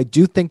say, I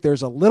do think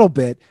there's a little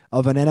bit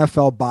of an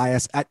NFL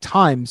bias at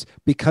times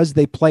because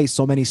they play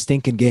so many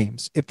stinking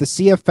games. If the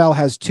CFL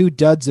has 2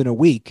 duds in a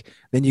week,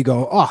 then you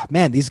go, oh,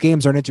 man, these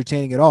games aren't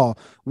entertaining at all.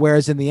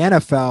 Whereas in the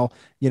NFL,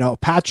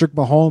 Patrick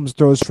Mahomes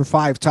throws for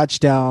 5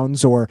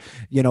 touchdowns, or,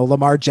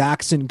 Lamar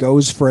Jackson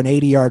goes for an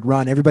 80-yard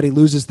run. Everybody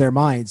loses their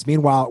minds.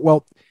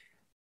 Meanwhile,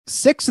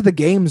 6 of the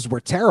games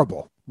were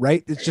terrible.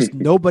 right? It's just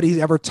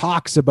nobody ever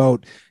talks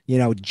about,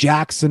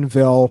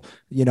 Jacksonville,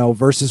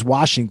 versus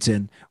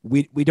Washington.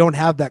 We don't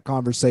have that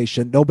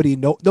conversation.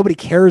 Nobody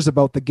cares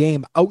about the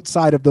game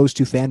outside of those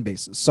two fan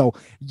bases. So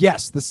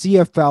yes, the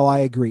CFL, I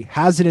agree,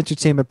 has an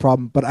entertainment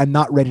problem, but I'm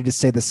not ready to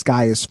say the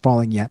sky is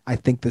falling yet. I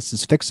think this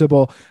is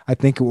fixable. I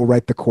think it will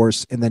right the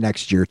course in the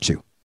next year or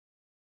two.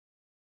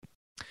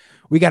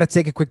 We got to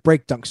take a quick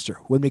break, Dunkster.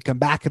 When we come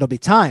back, it'll be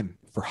time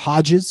for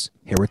Hodges'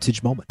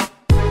 Heritage Moment.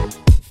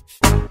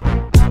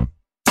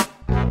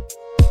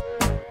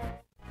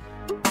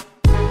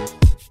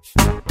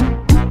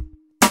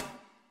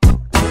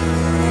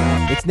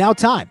 It's now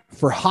time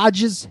for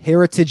Hodges'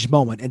 Heritage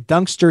Moment. And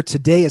Dunkster,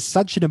 today is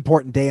such an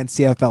important day in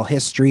CFL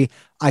history.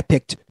 I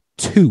picked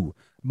two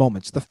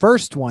moments. The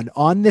first one,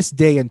 on this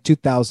day in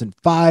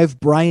 2005,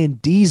 Brian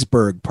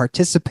Deesberg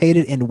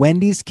participated in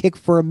Wendy's Kick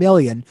for $1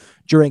 Million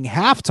during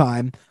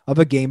halftime of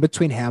a game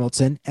between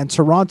Hamilton and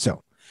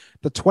Toronto.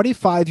 The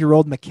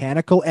 25-year-old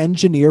mechanical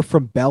engineer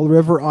from Bell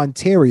River,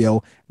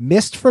 Ontario,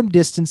 missed from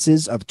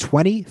distances of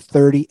 20,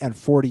 30, and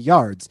 40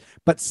 yards,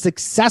 but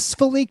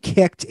successfully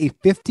kicked a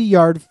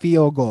 50-yard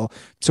field goal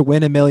to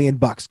win $1 million.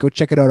 Go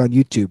check it out on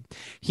YouTube.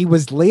 He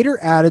was later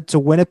added to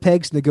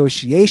Winnipeg's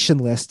negotiation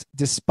list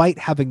despite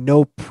having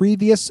no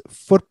previous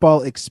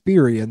football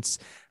experience,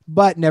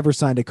 but never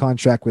signed a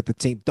contract with the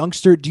team.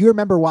 Dunkster, do you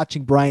remember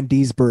watching Brian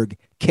Deesberg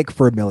kick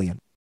for $1 million?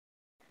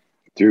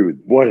 Dude,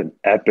 what an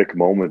epic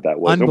moment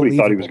that was. Nobody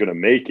thought he was going to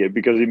make it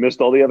because he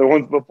missed all the other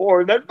ones before.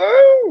 And then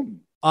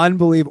boom!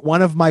 Unbelievable.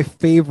 One of my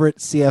favorite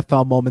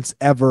CFL moments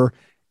ever.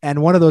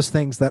 And one of those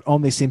things that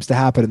only seems to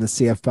happen in the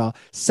CFL.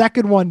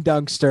 Second one,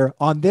 Dunkster.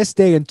 On this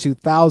day in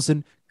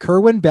 2000,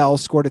 Kerwin Bell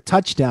scored a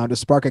touchdown to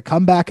spark a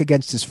comeback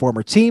against his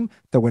former team,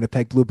 the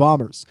Winnipeg Blue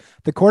Bombers.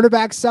 The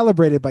quarterback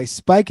celebrated by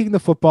spiking the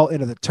football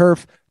into the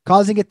turf,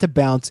 causing it to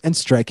bounce and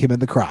strike him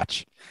in the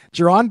crotch.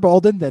 Jerron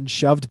Bolden then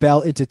shoved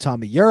Bell into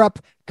Tommy Europe,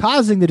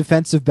 causing the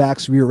defensive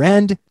back's rear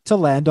end to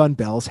land on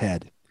Bell's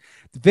head.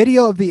 The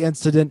video of the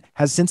incident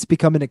has since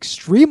become an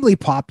extremely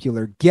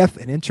popular GIF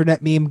and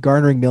internet meme,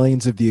 garnering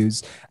millions of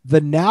views.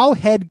 The now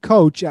head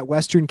coach at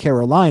Western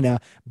Carolina,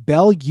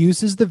 Bell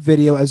uses the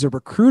video as a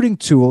recruiting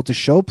tool to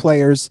show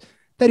players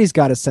that he's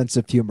got a sense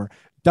of humor.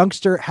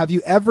 Dunkster, have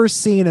you ever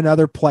seen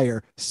another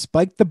player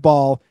spike the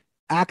ball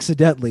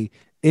accidentally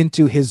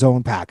into his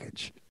own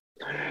package?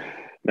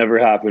 Never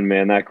happened,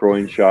 man. That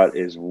groin shot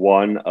is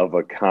one of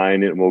a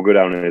kind, and will go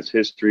down in its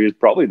history as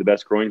probably the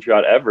best groin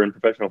shot ever in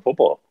professional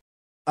football.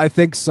 I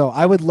think so.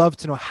 I would love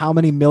to know how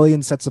many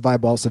million sets of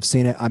eyeballs have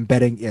seen it. I'm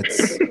betting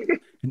it's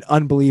an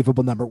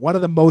unbelievable number. One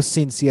of the most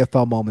seen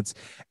CFL moments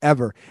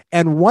ever.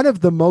 And one of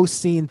the most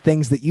seen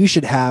things that you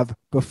should have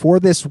before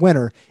this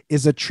winter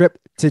is a trip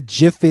to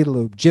Jiffy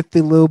Lube.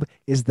 Jiffy Lube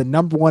is the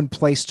 #1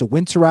 place to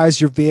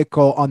winterize your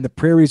vehicle. On the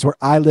prairies where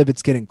I live,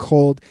 it's getting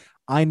cold.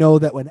 I know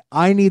that when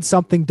I need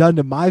something done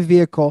to my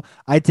vehicle,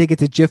 I take it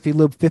to Jiffy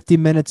Lube. 50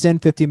 minutes in,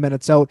 50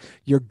 minutes out.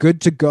 You're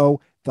good to go.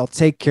 They'll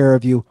take care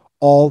of you.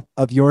 All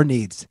of your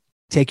needs.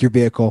 Take your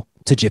vehicle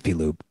to Jiffy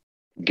Lube.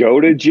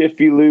 Go to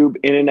Jiffy Lube,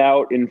 in and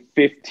out in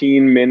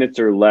 15 minutes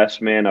or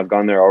less, man. I've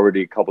gone there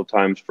already a couple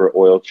times for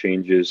oil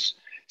changes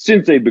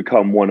since they've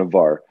become one of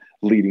our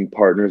leading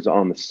partners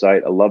on the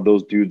site. I love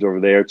those dudes over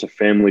there. It's a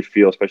family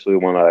feel, especially the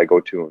one that I go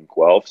to in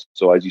Guelph.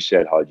 So as you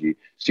said, Haji,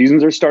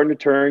 seasons are starting to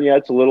turn. Yeah,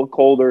 it's a little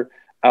colder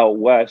out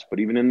west, but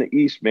even in the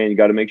east, man, you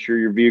got to make sure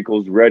your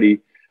vehicle's ready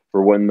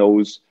for when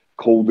those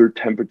colder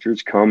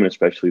temperatures come, and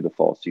especially the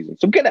fall season.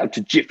 So get out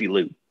to Jiffy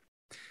Lube.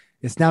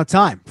 It's now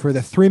time for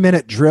the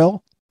 3-minute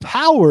drill,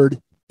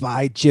 powered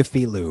by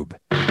Jiffy Lube.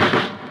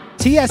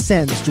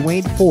 TSN's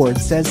Dwayne Ford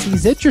says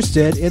he's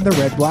interested in the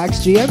Red Blacks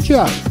GM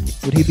job.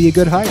 Would he be a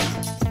good hire?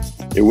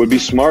 It would be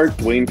smart.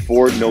 Dwayne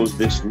Ford knows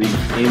this league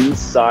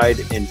inside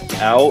and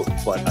out,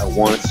 but I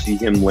want to see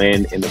him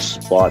land in a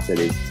spot that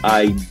is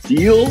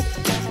ideal,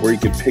 where he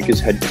could pick his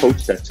head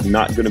coach. That's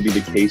not going to be the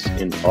case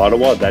in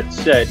Ottawa. That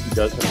said, he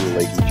does have a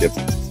relationship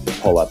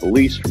with Paul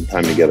LaPolice from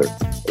time together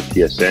at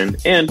TSN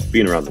and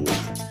being around the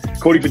league.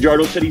 Cody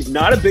Fajardo said he's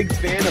not a big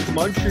fan of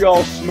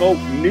Montreal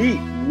smoked meat.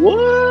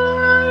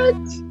 What?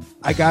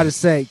 I got to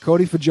say,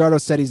 Cody Fajardo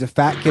said he's a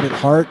fat kid at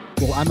heart.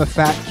 Well, I'm a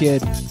fat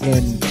kid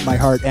in my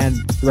heart and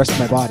the rest of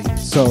my body.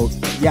 So,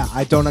 yeah,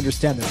 I don't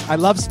understand this. I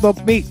love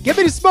smoked meat. Give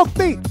me the smoked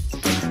meat.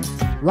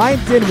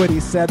 Ryan Dinwiddie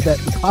said that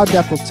McLeod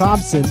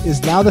Bethel-Thompson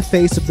is now the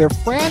face of their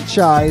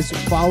franchise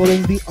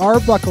following the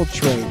Arbuckle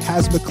trade.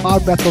 Has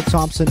McLeod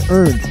Bethel-Thompson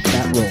earned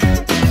that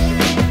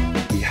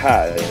role? He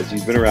has.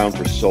 He's been around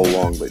for so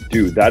long. But,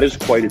 dude, that is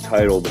quite a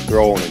title to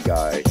throw on a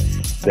guy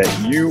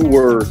that you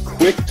were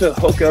quick to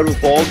hook out of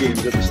ball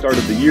games at the start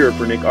of the year.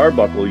 For Nick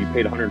Arbuckle, you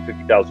paid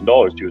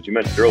 $150,000 to, as you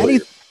mentioned earlier.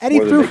 And he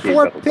threw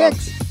 4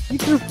 picks. He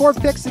threw 4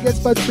 picks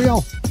against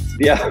Montreal.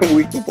 Yeah, a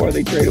week before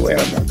they trade away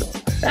Arbuckle.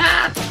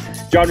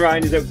 John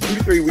Ryan is out 2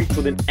 to 3 weeks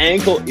with an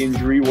ankle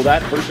injury. Will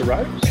that hurt the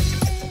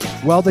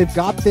Riders? Well, they've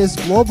got this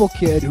global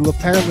kid who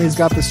apparently has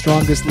got the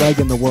strongest leg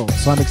in the world,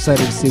 so I'm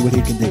excited to see what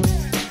he can do.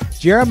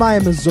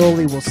 Jeremiah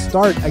Mazzoli will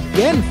start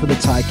again for the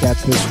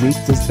Ticats this week.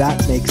 Does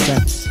that make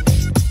sense?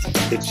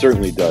 It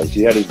certainly does.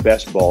 He had his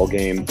best ball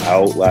game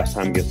out last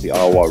time against the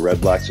Ottawa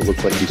Redblacks. It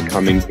looks like he's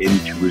coming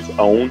into his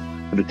own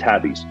for the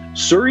Tabbies.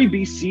 Surrey,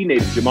 BC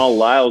native Jamal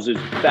Lyles is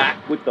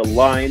back with the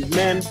Lions.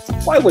 Man,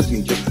 why wasn't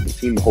he just with the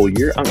team the whole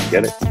year? I don't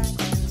get it.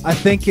 I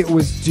think it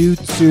was due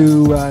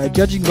to,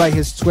 judging by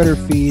his Twitter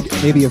feed,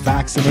 maybe a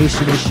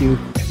vaccination issue.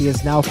 He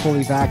is now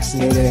fully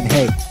vaccinated. And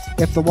hey,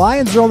 if the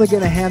Lions are only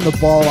going to hand the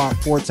ball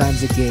off 4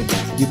 times a game,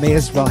 you may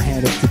as well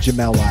hand it to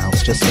Jamal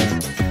Lyles. Just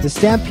saying. The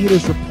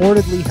Stampeders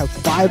reportedly have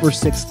 5 or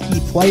 6 key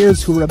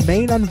players who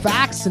remain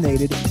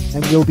unvaccinated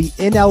and will be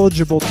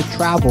ineligible to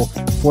travel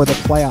for the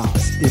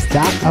playoffs. Is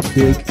that a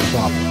big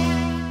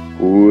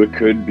problem? Ooh, it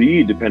could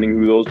be, depending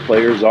who those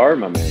players are,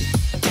 my man.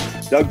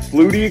 Doug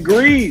Flutie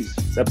agrees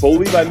that Bo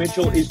Levi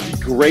Mitchell is the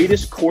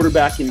greatest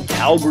quarterback in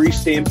Calgary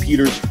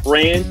Stampeders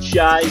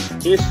franchise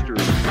history.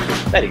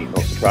 That ain't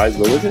no surprise,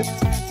 though, is it?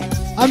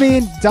 I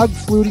mean, Doug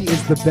Flutie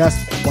is the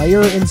best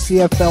player in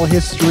CFL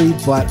history,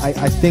 but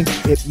I think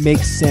it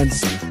makes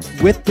sense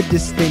with the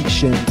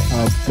distinction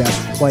of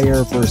best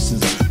player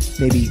versus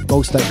maybe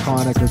most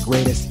iconic or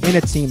greatest in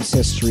a team's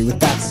history. With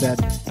that said,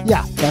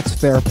 yeah, that's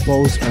fair.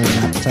 Bo's earned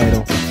that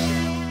title.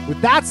 With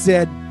that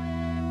said,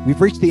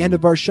 we've reached the end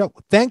of our show.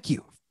 Thank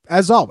you,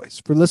 as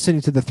always, for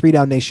listening to the 3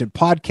 Down Nation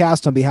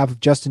podcast. On behalf of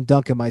Justin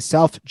Dunk and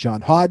myself,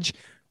 John Hodge,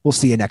 we'll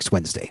see you next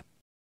Wednesday.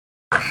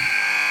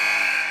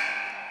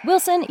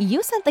 Wilson,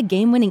 you sent the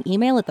game-winning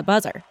email at the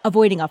buzzer,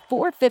 avoiding a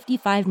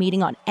 4:55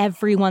 meeting on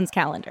everyone's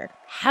calendar.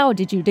 How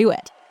did you do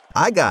it?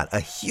 I got a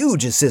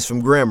huge assist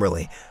from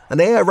Grammarly, an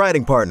AI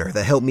writing partner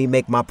that helped me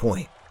make my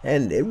point.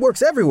 And it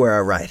works everywhere I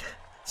write.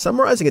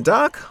 Summarizing a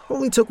doc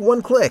only took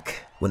 1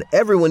 click. When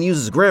everyone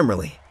uses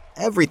Grammarly,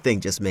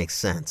 everything just makes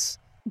sense.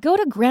 Go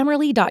to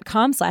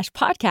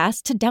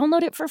Grammarly.com/podcast to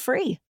download it for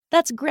free.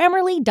 That's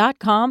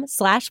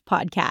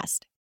Grammarly.com/podcast.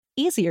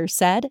 Easier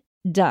said,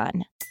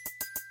 done.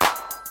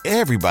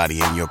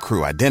 Everybody in your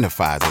crew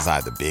identifies as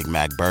either Big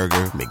Mac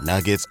Burger,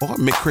 McNuggets, or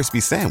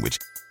McCrispy Sandwich.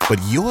 But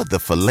you're the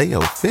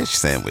Filet-O-Fish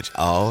Sandwich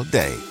all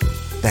day.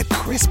 That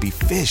crispy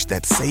fish,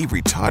 that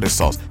savory tartar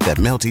sauce, that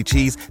melty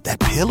cheese,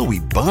 that pillowy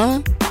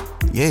bun.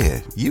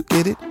 Yeah, you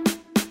get it.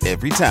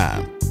 Every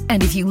time.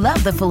 And if you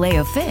love the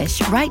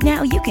Filet-O-Fish, right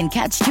now you can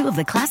catch 2 of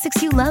the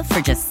classics you love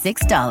for just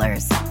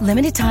 $6.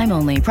 Limited time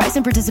only. Price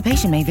and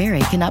participation may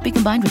vary. Cannot be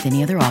combined with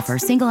any other offer.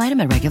 Single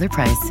item at regular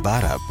price.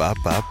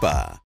 Ba-da-ba-ba-ba.